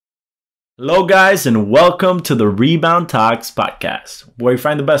Hello guys, and welcome to the Rebound Talks podcast, where you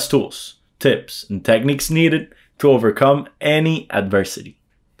find the best tools, tips, and techniques needed to overcome any adversity.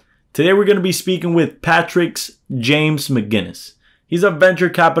 Today we're going to be speaking with Patrick James McGinnis. He's a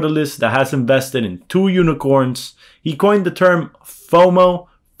venture capitalist that has invested in 2 unicorns. He coined the term FOMO,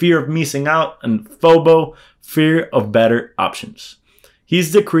 fear of missing out, and FOBO, fear of better options.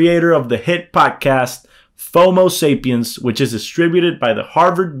 He's the creator of the hit podcast FOMO Sapiens, which is distributed by the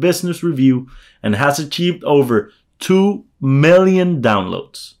Harvard Business Review and has achieved over 2 million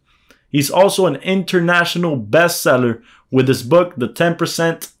downloads. He's also an international bestseller with his book, The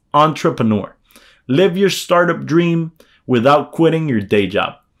 10% Entrepreneur. Live your startup dream without quitting your day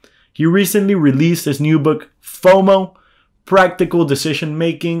job. He recently released his new book, FOMO, Practical Decision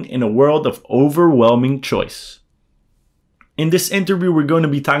Making in a World of Overwhelming Choice. In this interview, we're going to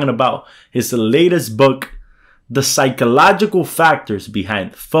be talking about his latest book, the psychological factors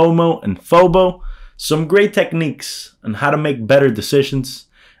behind FOMO and FOBO, some great techniques on how to make better decisions,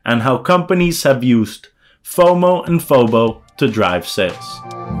 and how companies have used FOMO and FOBO to drive sales.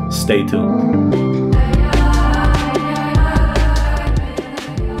 Stay tuned.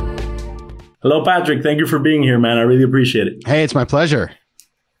 Hello, Patrick. Thank you for being here, man. I really appreciate it. Hey, it's my pleasure.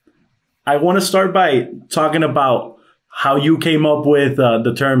 I want to start by talking about how you came up with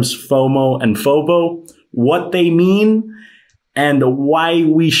the terms FOMO and FOBO, what they mean, and why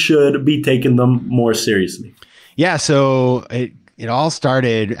we should be taking them more seriously. Yeah, so it all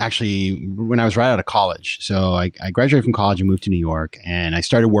started actually when I was right out of college. So I graduated from college and moved to New York, and I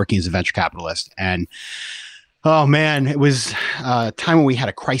started working as a venture capitalist. And oh man, it was a time when we had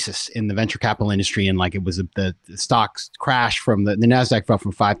a crisis in the venture capital industry, and like it was the stocks crashed from the NASDAQ fell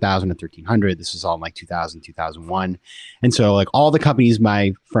from 5,000 to 1,300. This was all in like 2000, 2001. And so like all the companies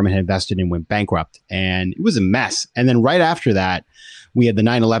my firm had invested in went bankrupt, and it was a mess. And then right after that, we had the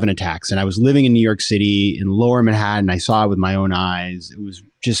 9/11 attacks, and I was living in New York City in Lower Manhattan. I saw it with my own eyes. It was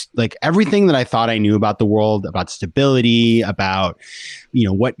just like everything that I thought I knew about the world, about stability, about, you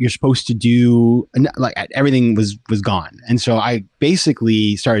know, what you're supposed to do. And like everything was gone. And so I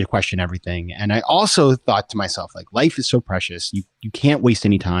basically started to question everything. And I also thought to myself, like, life is so precious. You can't waste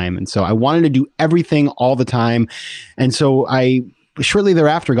any time. And so I wanted to do everything all the time. And so I shortly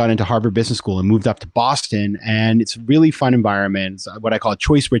thereafter got into Harvard Business School and moved up to Boston. And it's a really fun environment. It's what I call a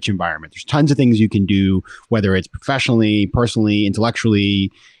choice-rich environment. There's tons of things you can do, whether it's professionally, personally, intellectually.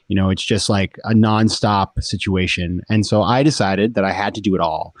 You know, it's just like a nonstop situation. And so I decided that I had to do it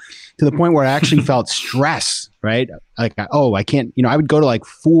all, to the point where I actually felt stress, right? Like, oh, I can't, you know, I would go to like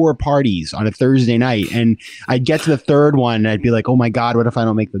 4 parties on a Thursday night, and I'd get to the third one and I'd be like, oh my God, what if I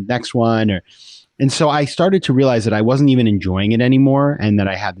don't make the next one? And so I started to realize that I wasn't even enjoying it anymore, and that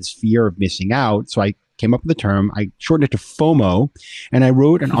I had this fear of missing out. So I came up with the term, I shortened it to FOMO, and I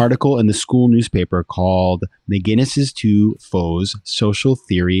wrote an article in the school newspaper called McGinnis's 2 Foes, Social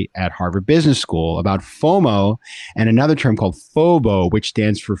Theory at Harvard Business School, about FOMO, and another term called FOBO, which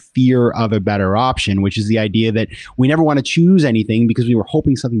stands for fear of a better option, which is the idea that we never want to choose anything because we were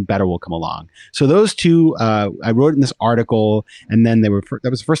hoping something better will come along. So those 2, I wrote in this article, and then that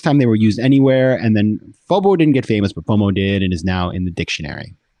was the first time they were used anywhere. And then FOBO didn't get famous, but FOMO did, and is now in the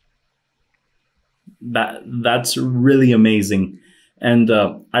dictionary. That's really amazing. And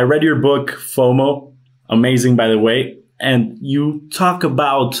I read your book, FOMO, amazing, by the way. And you talk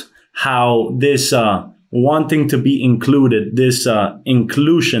about how this wanting to be included, this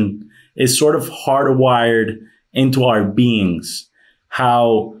inclusion is sort of hardwired into our beings.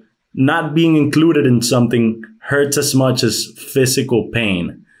 How not being included in something hurts as much as physical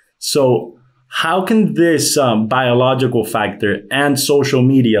pain. So how can this biological factor and social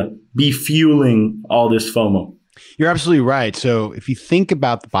media be fueling all this FOMO? You're absolutely right. So if you think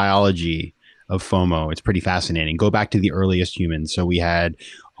about the biology of FOMO, it's pretty fascinating. Go back to the earliest humans. So we had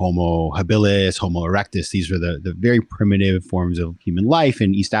Homo habilis, Homo erectus. These were the very primitive forms of human life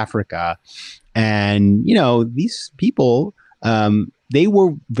in East Africa. And, you know, these people, they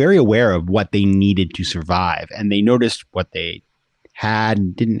were very aware of what they needed to survive. And they noticed what they had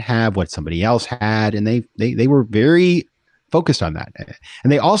and didn't have, what somebody else had. And they were very focused on that.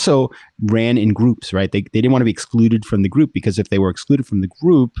 And they also ran in groups, right? They didn't want to be excluded from the group, because if they were excluded from the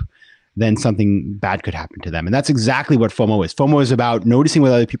group, then something bad could happen to them. And that's exactly what FOMO is. FOMO is about noticing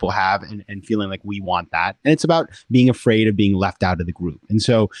what other people have and feeling like we want that. And it's about being afraid of being left out of the group. And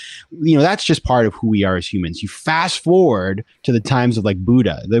so, you know, that's just part of who we are as humans. You fast forward to the times of like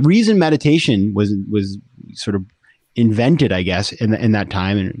Buddha. The reason meditation was sort of invented, I guess, in that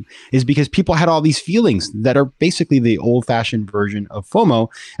time, and is because people had all these feelings that are basically the old-fashioned version of FOMO,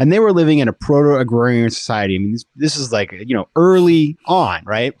 and they were living in a proto-agrarian society. I mean, this is like, you know, early on,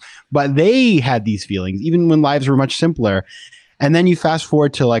 right? But they had these feelings even when lives were much simpler. And then you fast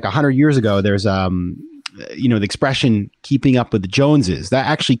forward to like 100 years ago, there's you know, the expression "keeping up with the Joneses" that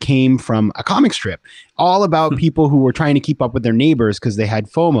actually came from a comic strip, all about people who were trying to keep up with their neighbors because they had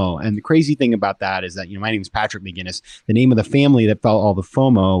FOMO. And the crazy thing about that is that, you know, my name is Patrick McGinnis. The name of the family that felt all the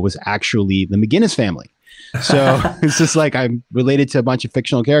FOMO was actually the McGinnis family. So it's just like I'm related to a bunch of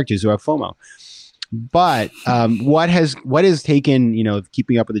fictional characters who have FOMO. But what has taken, you know,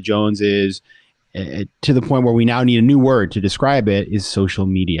 keeping up with the Joneses to the point where we now need a new word to describe it is social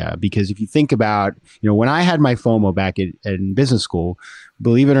media. Because if you think about, you know, when I had my FOMO back in business school,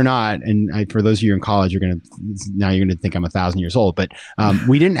 believe it or not, and for those of you in college, you're going to think I'm 1,000 years old, but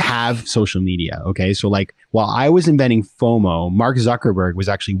we didn't have social media. Okay. So like while I was inventing FOMO, Mark Zuckerberg was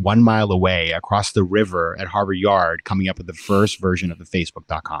actually 1 mile away across the river at Harvard Yard coming up with the first version of the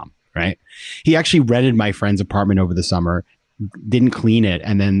Facebook.com. Right. He actually rented my friend's apartment over the summer, didn't clean it,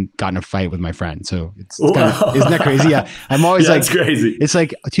 and then got in a fight with my friend. So it's kind of, isn't that crazy? Yeah. I'm always like, it's crazy. It's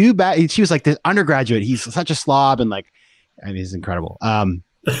like too bad. She was like this undergraduate. He's such a slob. And like, I mean, it's incredible.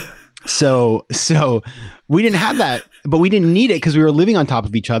 So we didn't have that, but we didn't need it because we were living on top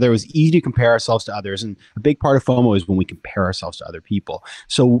of each other. It was easy to compare ourselves to others. And a big part of FOMO is when we compare ourselves to other people.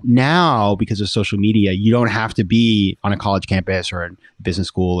 So now, because of social media, you don't have to be on a college campus or a business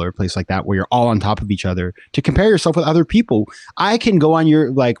school or a place like that where you're all on top of each other to compare yourself with other people. I can go on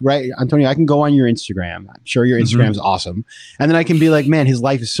your, like, right, Antonio, I can go on your Instagram. I'm sure your Instagram is awesome. And then I can be like, man, his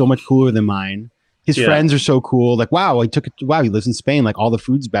life is so much cooler than mine. His friends are so cool. Like, wow, he lives in Spain. Like, all the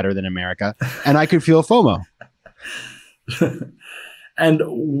food's better than America. And I could feel FOMO. And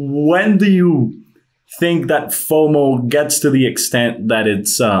when do you think that FOMO gets to the extent that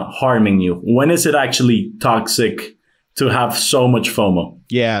it's harming you? When is it actually toxic to have so much FOMO?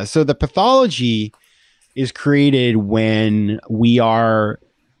 Yeah. So the pathology is created when we are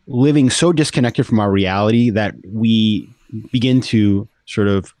living so disconnected from our reality that we begin to sort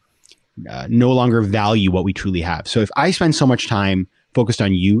of no longer value what we truly have. So if I spend so much time focused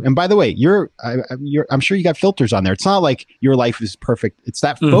on you, and by the way, I'm sure you got filters on there. It's not like your life is perfect. It's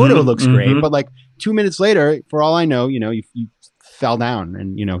that photo looks great, but like 2 minutes later, for all I know, you know, you fell down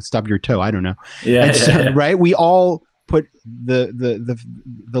and, you know, stubbed your toe. I don't know. Right. We all put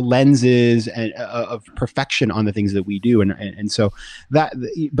the lenses and of perfection on the things that we do. And so that,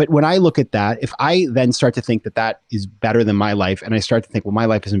 but when I look at that, if I then start to think that that is better than my life, and I start to think, well, my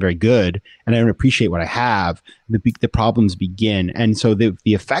life isn't very good and I don't appreciate what I have, the problems begin. And so the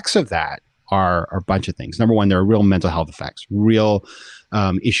effects of that are a bunch of things. Number one, there are real mental health effects, real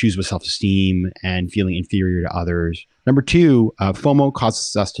issues with self-esteem and feeling inferior to others. Number two, FOMO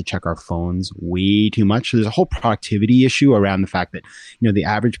causes us to check our phones way too much. So there's a whole productivity issue around the fact that, you know, the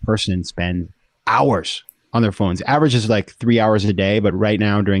average person spends hours on their phones. Average is like 3 hours a day, but right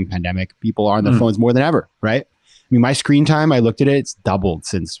now during pandemic, people are on their phones more than ever, right? I mean, my screen time, I looked at it, it's doubled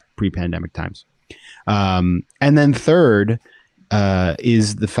since pre-pandemic times. And then third,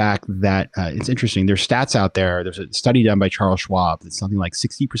 is the fact that it's interesting. There's stats out there. There's a study done by Charles Schwab that something like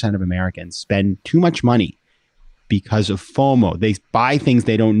 60% of Americans spend too much money because of FOMO. They buy things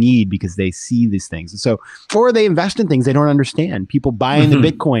they don't need because they see these things. And so, or they invest in things they don't understand. People buying the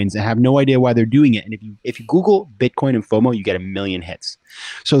Bitcoins and have no idea why they're doing it. And if you Google Bitcoin and FOMO, you get 1 million hits.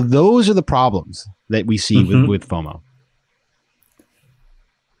 So those are the problems that we see with FOMO.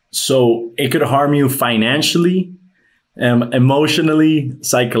 So it could harm you financially, emotionally,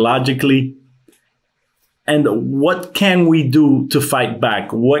 psychologically. And what can we do to fight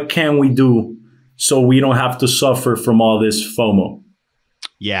back? What can we do so we don't have to suffer from all this FOMO?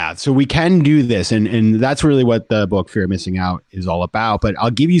 Yeah, so we can do this. And that's really what the book Fear of Missing Out is all about. But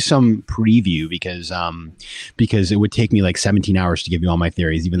I'll give you some preview because it would take me like 17 hours to give you all my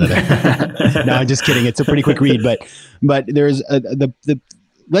theories, even though no, I'm just kidding. It's a pretty quick read. But there's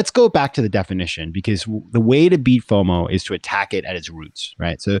let's go back to the definition, because the way to beat FOMO is to attack it at its roots,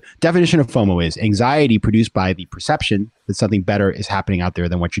 right? So definition of FOMO is anxiety produced by the perception that something better is happening out there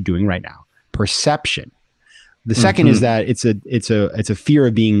than what you're doing right now. Perception. The second is that it's a fear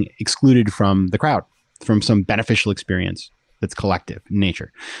of being excluded from the crowd, from some beneficial experience that's collective in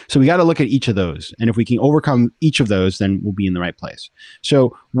nature. So we got to look at each of those. And if we can overcome each of those, then we'll be in the right place.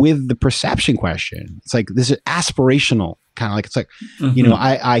 So with the perception question, it's like this is aspirational, kind of like, it's like, you know,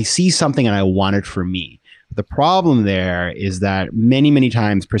 I see something and I want it for me. The problem there is that many, many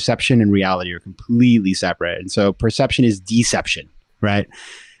times perception and reality are completely separate. And so perception is deception, right?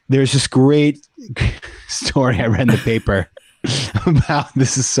 there's this great story I read in the paper about,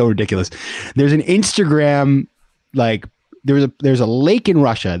 this is so ridiculous. There's an Instagram, like there's a lake in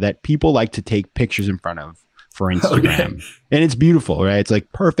Russia that people like to take pictures in front of for Instagram. Okay. And it's beautiful, right? It's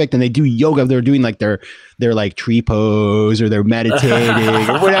like perfect. And they do yoga. They're doing like their like tree pose, or they're meditating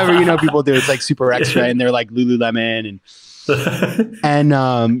or whatever, you know, people do. It's like super extra, and they're like Lululemon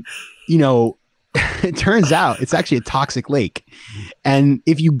and you know, it turns out it's actually a toxic lake. And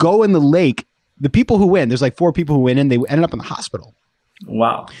if you go in the lake, the people who win, there's like 4 people who win, and they ended up in the hospital.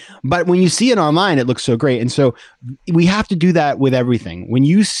 Wow. But when you see it online, it looks so great. And so we have to do that with everything. When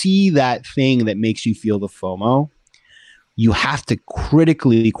you see that thing that makes you feel the FOMO, you have to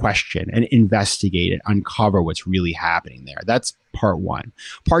critically question and investigate and uncover what's really happening there. That's part 1.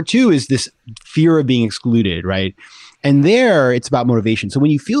 Part 2 is this fear of being excluded, right? And there it's about motivation. So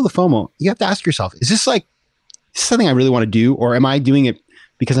when you feel the FOMO, you have to ask yourself, is this something I really want to do? Or am I doing it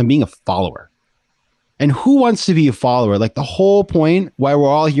because I'm being a follower? And who wants to be a follower? Like, the whole point why we're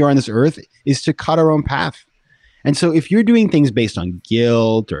all here on this earth is to cut our own path. And so if you're doing things based on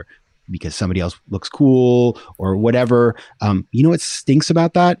guilt, or because somebody else looks cool or whatever, you know what stinks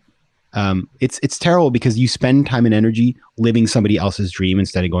about that? It's terrible, because you spend time and energy living somebody else's dream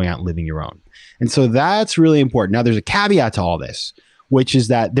instead of going out and living your own. And so that's really important. Now, there's a caveat to all this, which is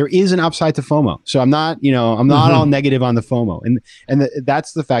that there is an upside to FOMO. So I'm not all negative on the FOMO. And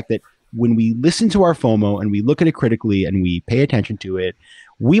that's the fact that when we listen to our FOMO and we look at it critically and we pay attention to it,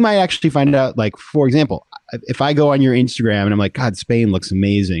 we might actually find out, like, for example, if I go on your Instagram and I'm like, God, Spain looks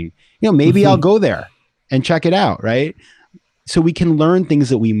amazing, you know, maybe I'll go there and check it out, right? So we can learn things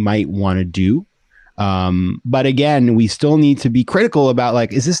that we might want to do. But again, we still need to be critical about,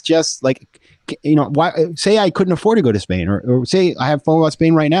 like, is this just like, you know, why, say I couldn't afford to go to Spain, or say I have FOMO about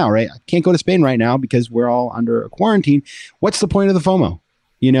Spain right now, right? I can't go to Spain right now because we're all under a quarantine. What's the point of the FOMO?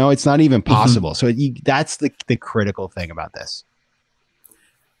 You know, it's not even possible. So that's the critical thing about this.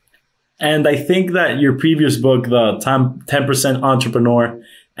 And I think that your previous book, the 10% Entrepreneur,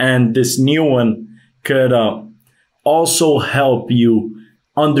 and this new one could also help you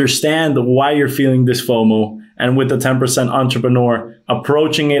understand why you're feeling this FOMO. And with the 10% Entrepreneur,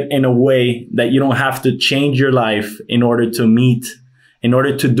 approaching it in a way that you don't have to change your life in order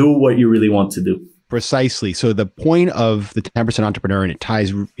to do what you really want to do. Precisely. So the point of the 10% Entrepreneur, and it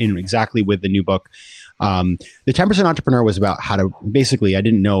ties in exactly with the new book, the 10% Entrepreneur was about how to, basically, I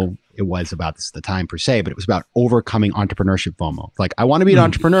didn't know it was about this at the time per se, but it was about overcoming entrepreneurship FOMO. Like, I want to be an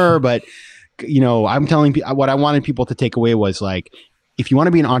entrepreneur, but, you know, I'm telling people, what I wanted people to take away was, like, if you want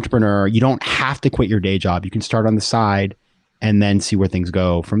to be an entrepreneur, you don't have to quit your day job. You can start on the side and then see where things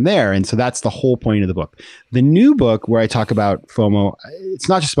go from there. And so that's the whole point of the book. The new book, where I talk about FOMO, it's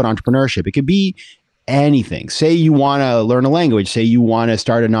not just about entrepreneurship. It could be anything. Say you want to learn a language, say you want to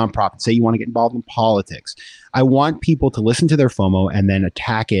start a nonprofit, say you want to get involved in politics. I want people to listen to their FOMO and then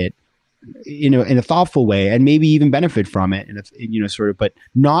attack it, you know, in a thoughtful way, and maybe even benefit from it, and, you know, sort of, but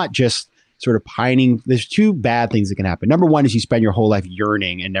not just sort of pining. There's 2 bad things that can happen. Number 1 is you spend your whole life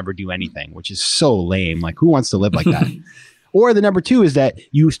yearning and never do anything, which is so lame. Like, who wants to live like that? Or the number 2 is that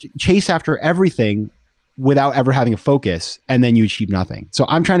you chase after everything without ever having a focus, and then you achieve nothing. So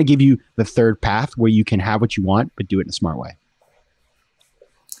I'm trying to give you the third path where you can have what you want, but do it in a smart way.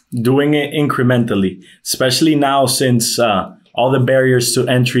 Doing it incrementally, especially now, since all the barriers to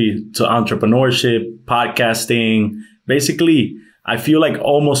entry to entrepreneurship, podcasting, basically, I feel like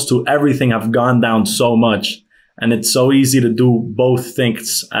almost to everything have gone down so much. And it's so easy to do both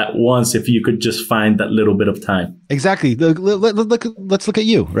things at once if you could just find that little bit of time. Exactly. Let's look at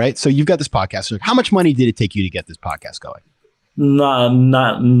you, right? So you've got this podcast. So how much money did it take you to get this podcast going?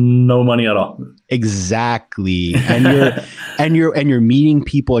 No money at all. Exactly. And you're meeting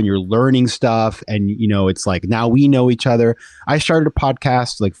people and you're learning stuff. And, you know, it's like, now we know each other. I started a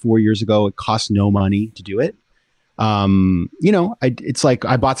podcast like 4 years ago. It cost no money to do it. You know, it's like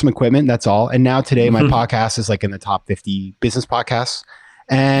I bought some equipment, that's all. And now today my podcast is like in the top 50 business podcasts,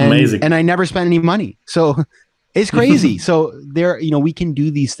 and amazing. And I never spent any money. So it's crazy. So there, you know, we can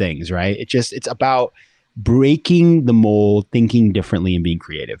do these things, right? It's about breaking the mold, thinking differently, and being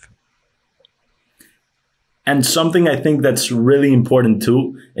creative. And something I think that's really important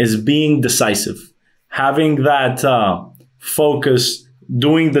too is being decisive, having that focus,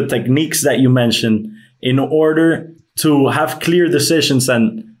 doing the techniques that you mentioned, in order to have clear decisions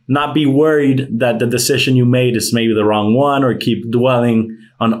and not be worried that the decision you made is maybe the wrong one, or keep dwelling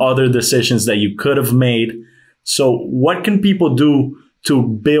on other decisions that you could have made. So what can people do to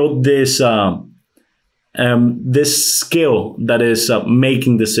build this this skill that is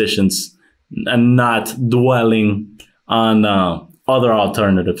making decisions and not dwelling on other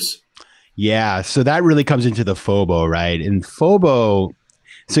alternatives. Yeah. So that really comes into the FOBO, right? And FOBO,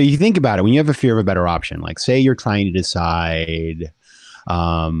 so you think about it, when you have a fear of a better option, like say you're trying to decide,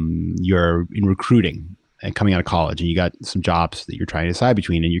 you're in recruiting and coming out of college and you got some jobs that you're trying to decide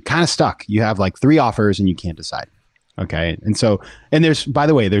between and you're kind of stuck. You have like 3 offers and you can't decide. Okay. And so, and there's, by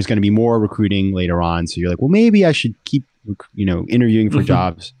the way, there's going to be more recruiting later on. So you're like, well, maybe I should keep, interviewing for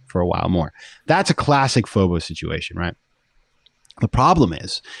jobs for a while more. That's a classic FOBO situation, right? The problem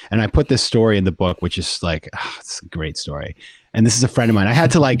is, and I put this story in the book, which is like, it's a great story. And this is a friend of mine. I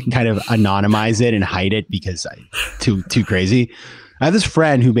had to like kind of anonymize it and hide it because too crazy. I have this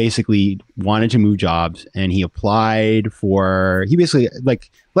friend who basically wanted to move jobs and he applied for, he basically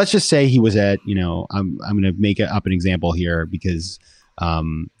like, let's just say he was at, I'm going to make up an example here because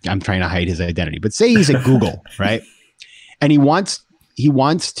I'm trying to hide his identity, but say he's at Google, right? And he wants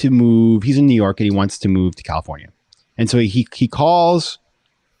to move, he's in New York and he wants to move to California. And so he calls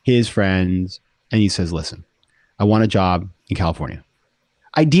his friends and he says, listen, I want a job in California.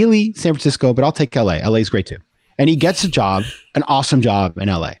 Ideally San Francisco, but I'll take LA. LA is great too. And he gets a job, an awesome job in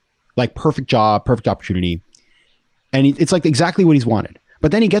LA, like perfect job, perfect opportunity. And it's like exactly what he's wanted.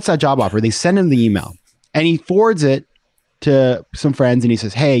 But then he gets that job offer. They send him the email and he forwards it to some friends and he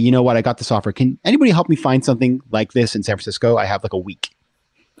says, hey, you know what? I got this offer. Can anybody help me find something like this in San Francisco? I have like a week.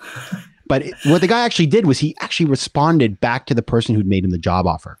 But what the guy actually did was he actually responded back to the person who'd made him the job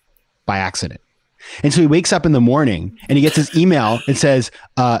offer by accident. And so he wakes up in the morning and he gets his email and says,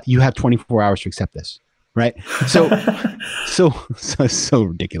 you have 24 hours to accept this. Right. So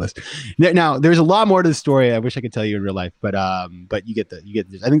ridiculous. Now there's a lot more to the story. I wish I could tell you in real life, but you get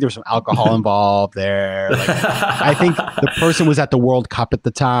I think there's some alcohol involved there. Like, I think the person was at the World Cup at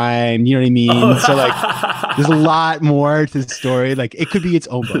the time. You know what I mean? So like, there's a lot more to the story. Like it could be its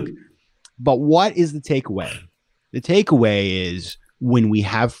own book. But what is the takeaway? The takeaway is when we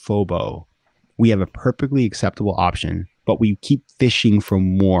have FOBO, we have a perfectly acceptable option, but we keep fishing for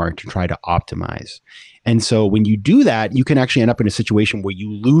more to try to optimize. And so when you do that, you can actually end up in a situation where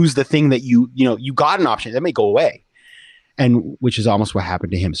you lose the thing that you got an option that may go away. And which is almost what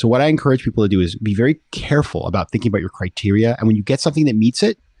happened to him. So what I encourage people to do is be very careful about thinking about your criteria. And when you get something that meets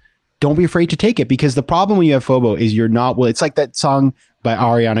it, don't be afraid to take it, because the problem when you have FOBO is you're not, well, it's like that song by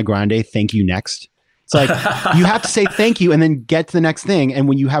Ariana Grande, Thank You Next. It's like, you have to say thank you and then get to the next thing. And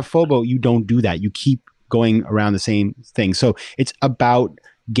when you have FOBO, you don't do that. You keep going around the same thing. So it's about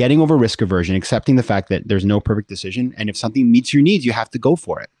getting over risk aversion, accepting the fact that there's no perfect decision. And if something meets your needs, you have to go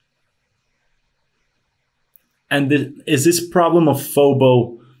for it. And is this problem of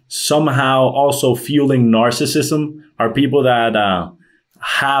FOBO somehow also fueling narcissism? Are people that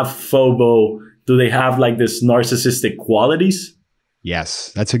have FOBO, do they have like this narcissistic qualities?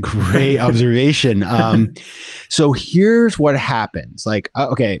 Yes, that's a great observation. So here's what happens. Like,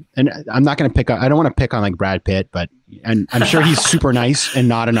 okay, and I'm not going to pick on, I don't want to pick on like Brad Pitt, and I'm sure he's super nice and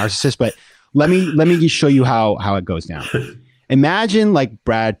not a narcissist, but let me just show you how it goes down. Imagine like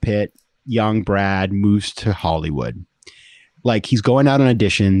Brad Pitt, young Brad moves to Hollywood. Like he's going out on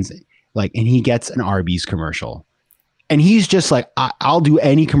auditions, like, and he gets an Arby's commercial. And he's just like, I'll do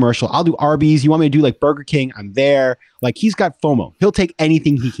any commercial. I'll do Arby's. You want me to do like Burger King? I'm there. Like he's got FOMO. He'll take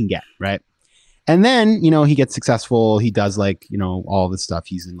anything he can get, right? And then, he gets successful. He does like, all the stuff.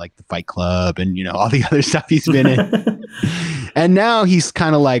 He's in like the Fight Club and, all the other stuff he's been in. And now he's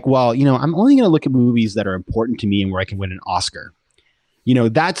kind of like, well, I'm only going to look at movies that are important to me and where I can win an Oscar. Now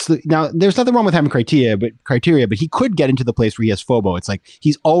there's nothing wrong with having criteria, but he could get into the place where he has FOBO. It's like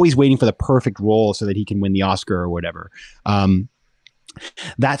he's always waiting for the perfect role so that he can win the Oscar or whatever.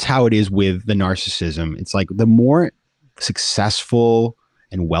 That's how it is with the narcissism. It's like the more successful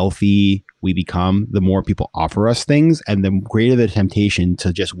and wealthy we become, the more people offer us things, and the greater the temptation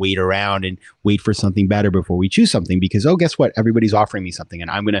to just wait around and wait for something better before we choose something, because, oh, guess what? Everybody's offering me something.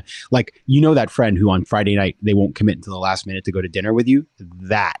 And I'm going to that friend who on Friday night, they won't commit until the last minute to go to dinner with you.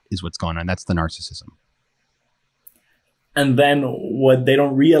 That is what's going on. That's the narcissism. And then what they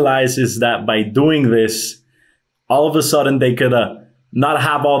don't realize is that by doing this, all of a sudden they could not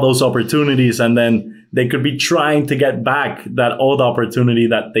have all those opportunities, and then they could be trying to get back that old opportunity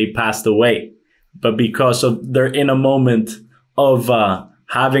that they passed away. But because they're in a moment of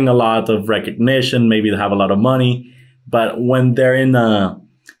having a lot of recognition, maybe they have a lot of money, but when they're in a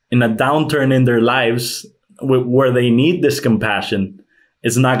downturn in their lives where they need this compassion,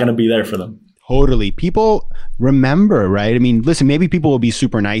 it's not going to be there for them. Totally. People remember, right? I mean, listen, maybe people will be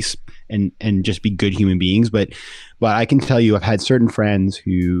super nice and just be good human beings, but I can tell you, I've had certain friends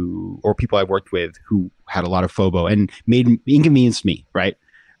or people I've worked with who had a lot of FOBO and inconvenienced me, right?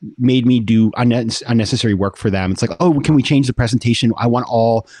 made me do unnecessary work for them. It's like, oh, can we change the presentation? I want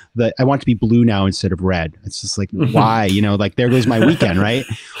it to be blue now instead of red. It's just like, why? You know, like there goes my weekend, right?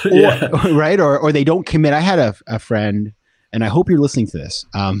 Yeah. Right? Or they don't commit. I had a friend, and I hope you're listening to this.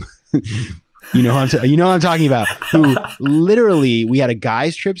 You know what I'm talking about. Who literally, we had a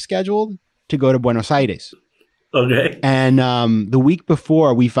guy's trip scheduled to go to Buenos Aires. Okay. And the week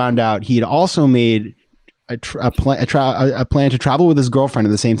before, we found out he had also made a plan to travel with his girlfriend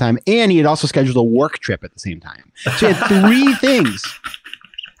at the same time, and he had also scheduled a work trip at the same time. So he had 3 things.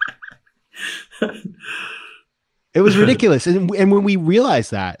 It was ridiculous. And when we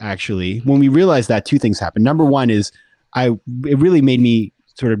realized that, 2 things happened. Number one is it really made me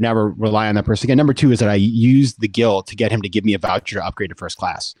sort of never rely on that person again. Number 2 is that I used the guilt to get him to give me a voucher to upgrade to first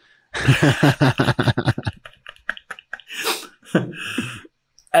class.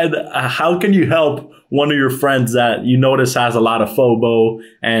 And how can you help one of your friends that you notice has a lot of FOBO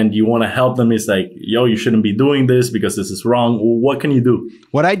and you want to help them? It's like, yo, you shouldn't be doing this because this is wrong. What can you do?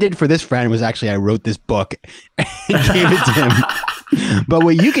 What I did for this friend was actually I wrote this book and gave it to him. But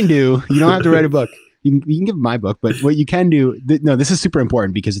what you can do, you don't have to write a book. You can give him my book, but what you can do, this is super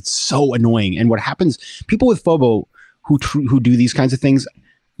important because it's so annoying. And what happens, people with FOBO who do these kinds of things,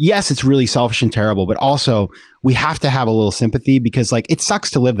 yes, it's really selfish and terrible, but also we have to have a little sympathy because like it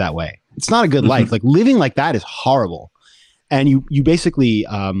sucks to live that way. It's not a good life. Like living like that is horrible. And you basically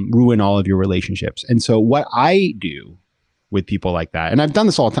ruin all of your relationships. And so what I do with people like that, and I've done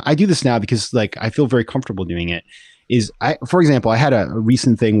this all the time, I do this now because like I feel very comfortable doing it, is for example, I had a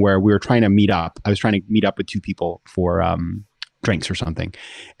recent thing where we were trying to meet up. I was trying to meet up with 2 people for drinks or something.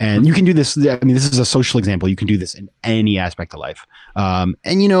 And you can do this. I mean, this is a social example. You can do this in any aspect of life.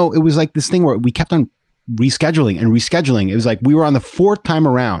 And, you know, it was like this thing where we kept on rescheduling. It was like we were on the 4th time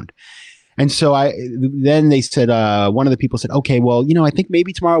around. And so then they said, one of the people said, okay, well, you know, I think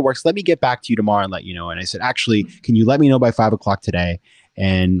maybe tomorrow works. Let me get back to you tomorrow and let you know. And I said, actually, can you let me know by 5 o'clock today?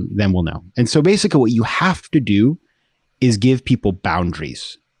 And then we'll know. And so basically what you have to do is give people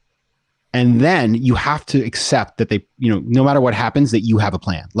boundaries. And then you have to accept that they, you know, no matter what happens, that you have a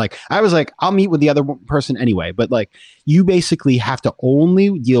plan. Like I was like, I'll meet with the other person anyway, but like you basically have to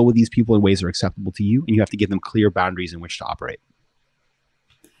only deal with these people in ways that are acceptable to you. And you have to give them clear boundaries in which to operate.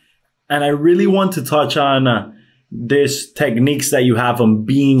 And I really want to touch on this techniques that you have on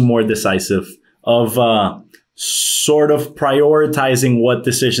being more decisive, of sort of prioritizing what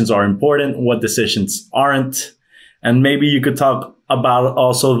decisions are important, what decisions aren't. And maybe you could talk about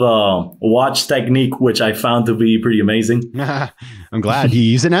also the watch technique, which I found to be pretty amazing. I'm glad. You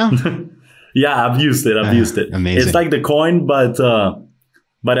use it now? Yeah, I've used it. Amazing. It's like the coin, but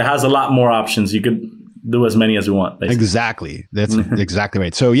it has a lot more options. You could do as many as you want. Basically. Exactly. That's exactly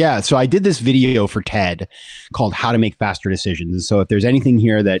right. So yeah, so I did this video for TED called How to Make Faster Decisions. And so if there's anything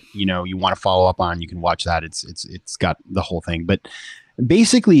here that, you know, you want to follow up on, you can watch that. It's got the whole thing. But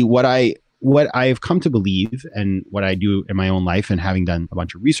basically what I've come to believe and what I do in my own life, and having done a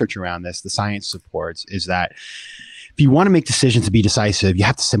bunch of research around this, the science supports, is that if you want to make decisions to be decisive, you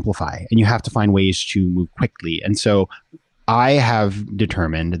have to simplify and you have to find ways to move quickly. And so I have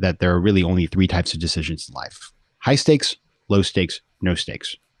determined that there are really only 3 types of decisions in life: high stakes, low stakes, no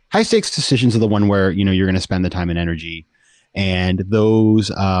stakes. High stakes decisions are the one where, you know, you're going to spend the time and energy. And those,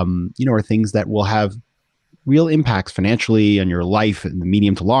 you know, are things that will have real impacts financially on your life in the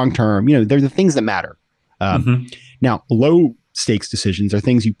medium to long term. You know, they're the things that matter. Now, low stakes decisions are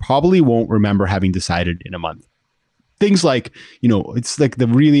things you probably won't remember having decided in a month. Things like, you know, it's like the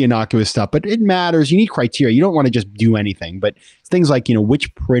really innocuous stuff, but it matters. You need criteria. You don't want to just do anything, but things like, you know,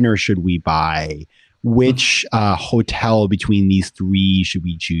 which printer should we buy? Which hotel between these 3 should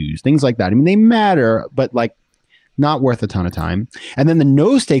we choose? Things like that. I mean, they matter, but like not worth a ton of time. And then the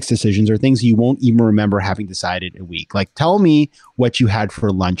no stakes decisions are things you won't even remember having decided a week. Like, tell me what you had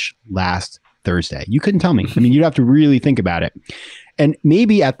for lunch last Thursday. You couldn't tell me. I mean, you'd have to really think about it. And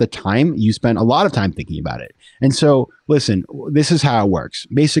maybe at the time you spent a lot of time thinking about it. And so listen, this is how it works.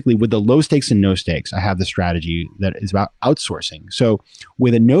 Basically, with the low stakes and no stakes, I have the strategy that is about outsourcing. So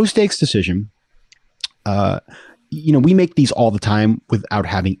with a no stakes decision, you know, we make these all the time without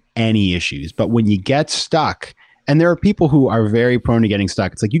having any issues. But when you get stuck, and there are people who are very prone to getting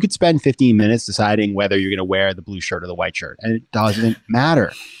stuck. It's like you could spend 15 minutes deciding whether you're going to wear the blue shirt or the white shirt, and it doesn't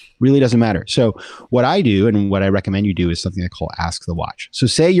matter. Really doesn't matter. So what I do, and what I recommend you do, is something I call Ask the Watch. So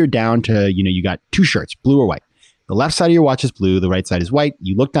say you're down to, you know, you got 2 shirts, blue or white. The left side of your watch is blue. The right side is white.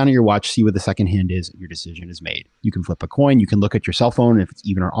 You look down at your watch, see where the second hand is, and your decision is made. You can flip a coin. You can look at your cell phone if it's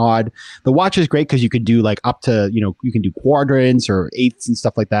even or odd. The watch is great because you could do like up to, you can do quadrants or eighths and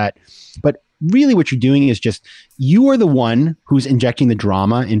stuff like that. But really what you're doing is just, you are the one who's injecting the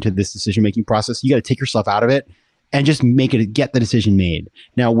drama into this decision-making process. You got to take yourself out of it and just get the decision made.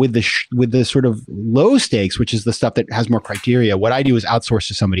 Now with the sort of low stakes, which is the stuff that has more criteria, what I do is outsource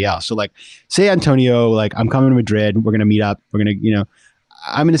to somebody else. So like, say Antonio, like I'm coming to Madrid, we're going to meet up. We're going to,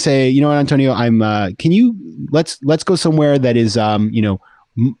 I'm going to say, you know what, Antonio, let's go somewhere that is,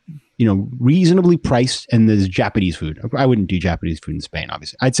 reasonably priced, and there's Japanese food. I wouldn't do Japanese food in Spain,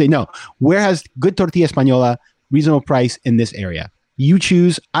 obviously. I'd say, no, where has good tortilla española, reasonable price in this area? You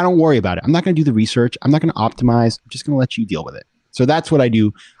choose. I don't worry about it. I'm not going to do the research. I'm not going to optimize. I'm just going to let you deal with it. So that's what I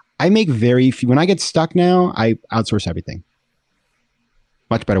do. I make very few. When I get stuck now, I outsource everything.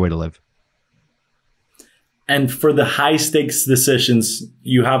 Much better way to live. And for the high stakes decisions,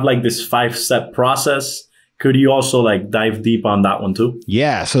 you have like this 5-step process. Could you also like dive deep on that one too?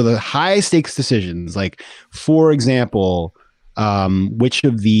 Yeah. So the high stakes decisions, like for example, which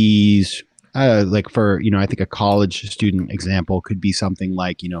of these, like for, I think a college student example could be something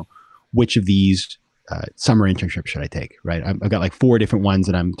like, which of these summer internships should I take, right? I've got like 4 different ones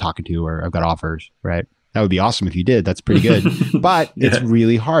that I'm talking to, or I've got offers, right? That would be awesome if you did. That's pretty good, but it's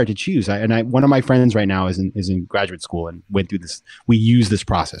really hard to choose. One of my friends right now is in graduate school and went through this. We use this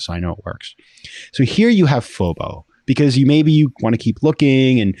process, so I know it works. So here you have FOBO, because you want to keep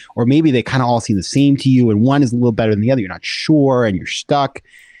looking, or maybe they kind of all seem the same to you, and one is a little better than the other. You're not sure, and you're stuck.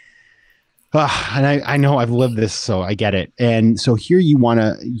 And I know I've lived this, so I get it. And so here you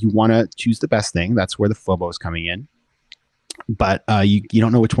wanna choose the best thing. That's where the FOBO is coming in. But you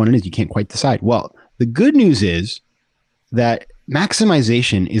don't know which one it is. You can't quite decide. Well, the good news is that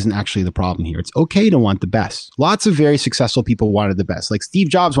maximization isn't actually the problem here. It's okay to want the best. Lots of very successful people wanted the best. Like Steve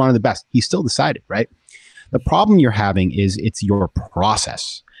Jobs wanted the best. He still decided, right? The problem you're having is it's your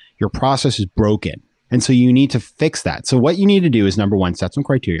process. Your process is broken. And so you need to fix that. So what you need to do is, number 1, set some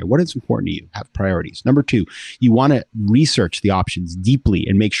criteria. What is important to you? Have priorities. Number 2, you want to research the options deeply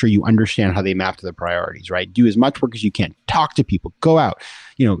and make sure you understand how they map to the priorities, right? Do as much work as you can. Talk to people. Go out.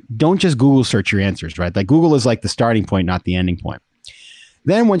 Don't just Google search your answers, right? Like Google is like the starting point, not the ending point.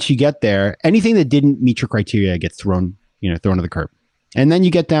 Then once you get there, anything that didn't meet your criteria gets thrown to the curb. And then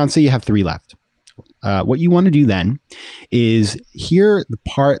you get down, say you have 3 left. What you want to do then is, here the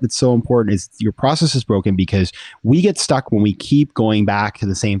part that's so important is your process is broken because we get stuck when we keep going back to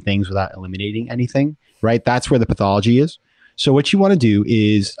the same things without eliminating anything, right? That's where the pathology is. So what you want to do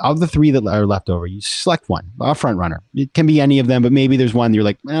is, of the 3 that are left over, you select one, a front runner. It can be any of them, but maybe there's one you're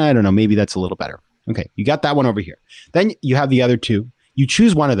like, I don't know, maybe that's a little better. Okay, you got that one over here. Then you have the other 2. You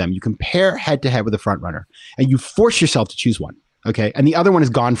choose one of them. You compare head to head with the front runner, and you force yourself to choose one. Okay, and the other one is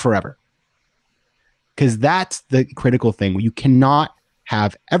gone forever. Because that's the critical thing. You cannot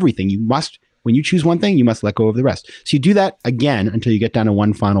have everything. You must, when you choose one thing, you must let go of the rest. So you do that again until you get down to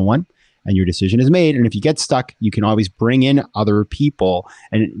one final one, and your decision is made. And if you get stuck, you can always bring in other people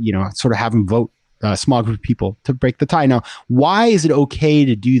and, sort of have them vote, a small group of people to break the tie. Now, why is it okay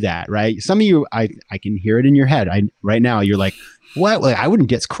to do that, right? Some of you, I can hear it in your head. Right now, you're like, what? Like, I wouldn't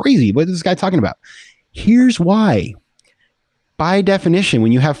get, it's crazy. What is this guy talking about? Here's why. By definition,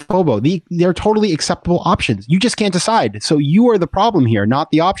 when you have FOBO, they're totally acceptable options. You just can't decide. So you are the problem here,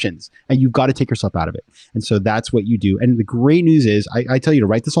 not the options. And you've got to take yourself out of it. And so that's what you do. And the great news is, I tell you to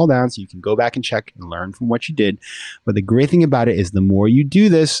write this all down so you can go back and check and learn from what you did. But the great thing about it is, the more you do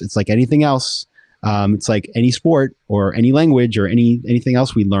this, it's like anything else. It's like any sport or any language or anything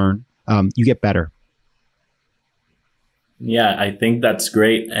else we learn, you get better. Yeah, I think that's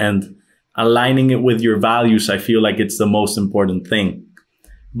great. And aligning it with your values, I feel like it's the most important thing.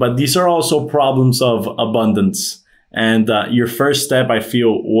 But these are also problems of abundance. And your first step, I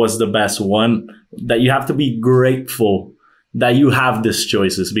feel, was the best one, that you have to be grateful that you have these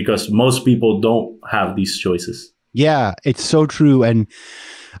choices, because most people don't have these choices. Yeah, it's so true. And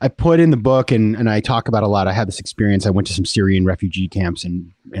I put in the book, and I talk about a lot. I had this experience. I went to some Syrian refugee camps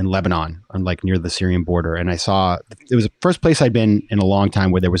in Lebanon, like near the Syrian border. And I saw, it was the first place I'd been in a long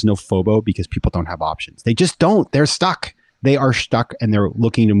time where there was no FOBO, because people don't have options. They just don't. They're stuck. They are stuck, and they're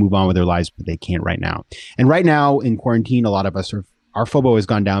looking to move on with their lives, but they can't right now. And right now in quarantine, a lot of us our FOBO has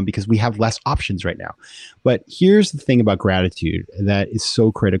gone down because we have less options right now. But here's the thing about gratitude that is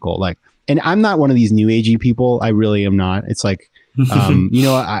so critical. And I'm not one of these new agey people. I really am not. It's like,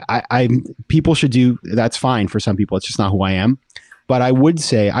 people should do, that's fine for some people. It's just not who I am. But I would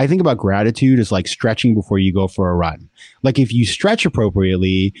say, I think about gratitude as like stretching before you go for a run. Like if you stretch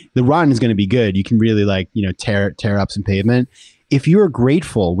appropriately, the run is going to be good. You can really like, you know, tear up some pavement. If you're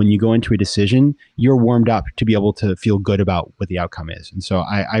grateful when you go into a decision, you're warmed up to be able to feel good about what the outcome is. And so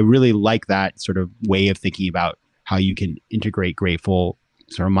I really like that sort of way of thinking about how you can integrate grateful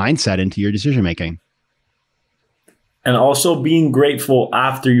sort of mindset into your decision making. And also being grateful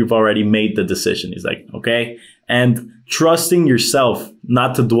after you've already made the decision is like, okay. And trusting yourself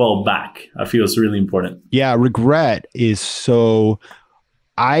not to dwell back, I feel is really important. Yeah. Regret is so,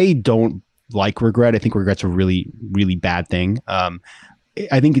 I don't like regret. I think regret's a really, really bad thing.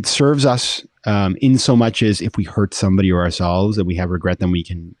 I think it serves us in so much as if we hurt somebody or ourselves that we have regret, then we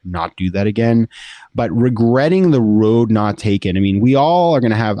can not do that again. But regretting the road not taken, I mean, we all are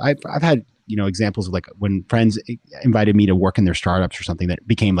going to have, I've had, you know, examples of like when friends invited me to work in their startups or something that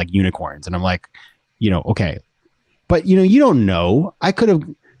became like unicorns. And I'm like, you know, okay, but you know, you don't know. I could have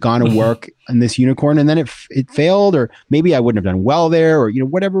gone to work in this unicorn and then it failed, or maybe I wouldn't have done well there, or, you know,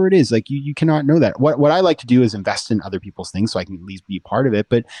 whatever it is, like you cannot know that. What I like to do is invest in other people's things so I can at least be a part of it,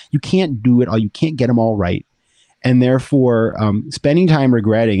 but you can't do it all. You can't get them all right. And therefore, spending time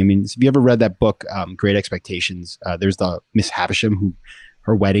regretting. I mean, have you ever read that book, Great Expectations? There's the Miss Havisham who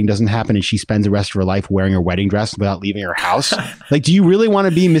her wedding doesn't happen and she spends the rest of her life wearing her wedding dress without leaving her house. Like, do you really want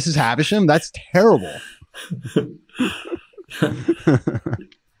to be Mrs. Havisham? That's terrible.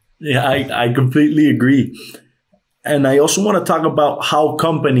 Yeah, I completely agree. And I also want to talk about how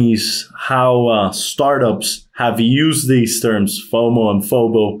companies, how startups have used these terms, FOMO and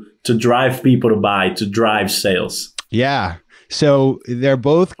FOBO, to drive people to buy, to drive sales. Yeah. So they're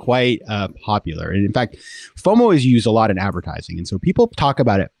both quite popular. And in fact, FOMO is used a lot in advertising. And so people talk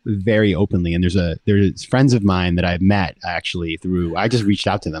about it very openly. And there's friends of mine that I've met actually I just reached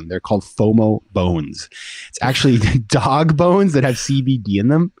out to them. They're called FOMO bones. It's actually dog bones that have CBD in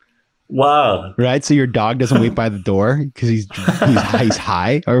them. Wow. Right. So your dog doesn't wait by the door because he's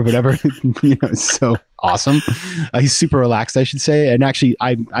high or whatever. You know, it's so awesome. He's super relaxed, I should say. And actually,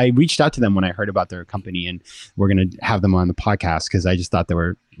 I reached out to them when I heard about their company, and we're going to have them on the podcast because I just thought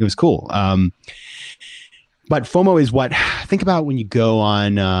it was cool. But FOMO is what, think about when you go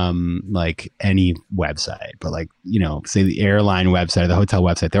on like any website, but like, you know, say the airline website, the hotel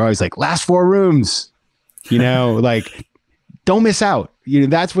website, they're always like last 4 rooms, you know, like don't miss out. You know,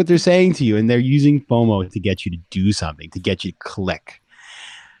 that's what they're saying to you. And they're using FOMO to get you to do something, to get you to click.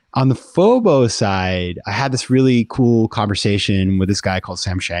 On the FOBO side, I had this really cool conversation with this guy called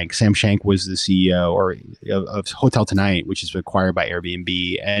Sam Shank. Sam Shank was the CEO of Hotel Tonight, which is acquired by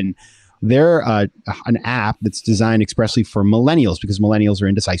Airbnb. And they're an app that's designed expressly for millennials because millennials are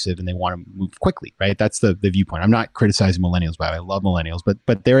indecisive and they want to move quickly, right? That's the viewpoint. I'm not criticizing millennials, by the way. I love millennials,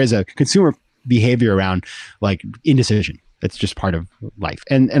 but there is a consumer behavior around like indecision. That's just part of life.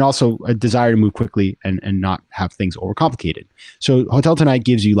 And also a desire to move quickly and not have things overcomplicated. So Hotel Tonight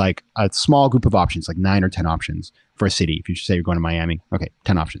gives you like a small group of options, like 9 or 10 options for a city. If you say you're going to Miami, okay,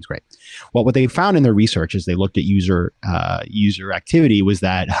 10 options, great. Well, what they found in their research as they looked at user activity was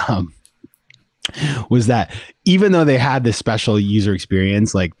that even though they had this special user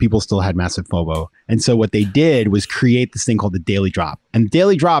experience, like people still had massive FOMO. And so what they did was create this thing called the daily drop. And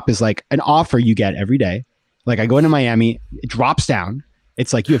daily drop is like an offer you get every day. Like I go into Miami, it drops down.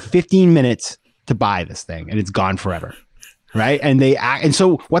 It's like you have 15 minutes to buy this thing and it's gone forever. Right. And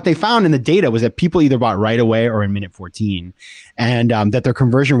so what they found in the data was that people either bought right away or in minute 14 and that their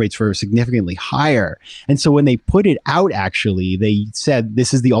conversion rates were significantly higher. And so when they put it out, actually, they said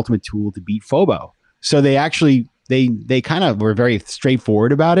this is the ultimate tool to beat FOBO. So they actually, they kind of were very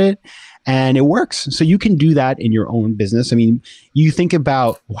straightforward about it. And it works. So you can do that in your own business. I mean, you think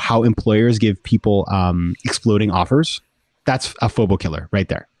about how employers give people exploding offers. That's a FOBO killer right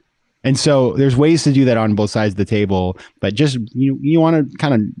there. And so there's ways to do that on both sides of the table. But just you want to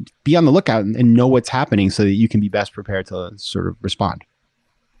kind of be on the lookout and know what's happening so that you can be best prepared to sort of respond.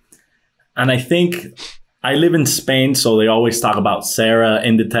 And I think I live in Spain, so they always talk about Sarah,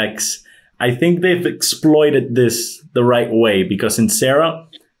 Inditex. I think they've exploited this the right way because in Sarah,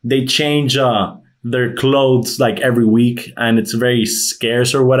 they change their clothes like every week and it's very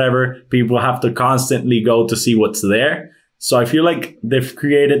scarce or whatever. People have to constantly go to see what's there. So I feel like they've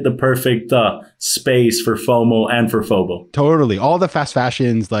created the perfect space for FOMO and for FOBO. Totally. All the fast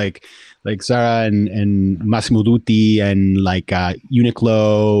fashions like Zara and Massimo Dutti and like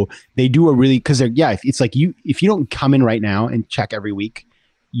Uniqlo, they do a really, because it's like if you don't come in right now and check every week,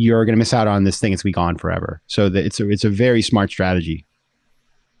 you're going to miss out on this thing. It's going to be gone forever. So it's a very smart strategy.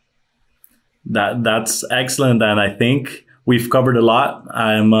 That's excellent. And I think we've covered a lot.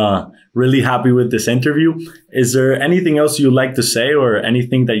 I'm really happy with this interview. Is there anything else you'd like to say or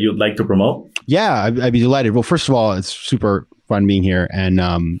anything that you'd like to promote? Yeah, I'd be delighted. Well, first of all, it's super fun being here. And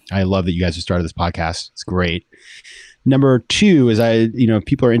I love that you guys have started this podcast. It's great. Number two is if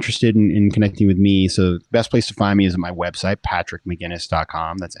people are interested in connecting with me, so the best place to find me is at my website,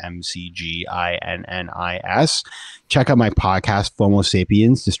 patrickmcginnis.com. That's MCGINNIS. Check out my podcast, FOMO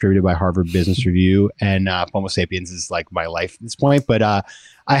Sapiens, distributed by Harvard Business Review. And FOMO Sapiens is like my life at this point. But I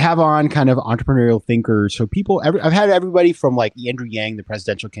have on kind of entrepreneurial thinkers. So I've had everybody from like Andrew Yang, the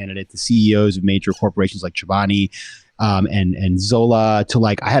presidential candidate, to CEOs of major corporations like Chobani, and Zola, to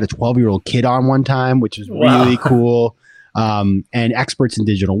like, I had a 12-year-old kid on one time, which was really cool. And experts in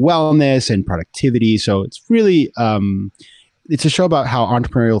digital wellness and productivity. So it's really, it's a show about how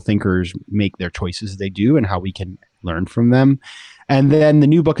entrepreneurial thinkers make their choices they do and how we can learn from them. And then the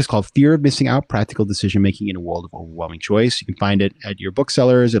new book is called Fear of Missing Out, Practical Decision Making in a World of Overwhelming Choice. You can find it at your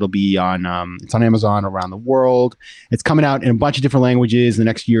booksellers. It'll be on, it's on Amazon around the world. It's coming out in a bunch of different languages in the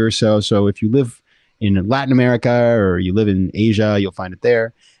next year or so. So if you live in Latin America or you live in Asia, you'll find it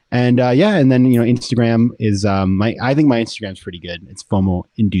there. And and then Instagram is I think my Instagram's pretty good. It's FOMO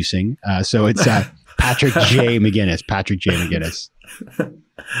inducing. So it's Patrick J McGinnis. Patrick J McGinnis.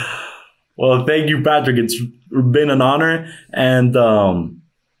 Well, thank you, Patrick. It's been an honor, and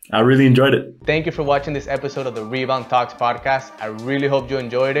I really enjoyed it. Thank you for watching this episode of the Rebound Talks podcast. I really hope you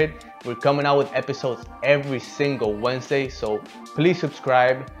enjoyed it. We're coming out with episodes every single Wednesday, so please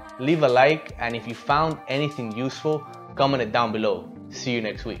subscribe, leave a like, and if you found anything useful, comment it down below. See you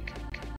next week.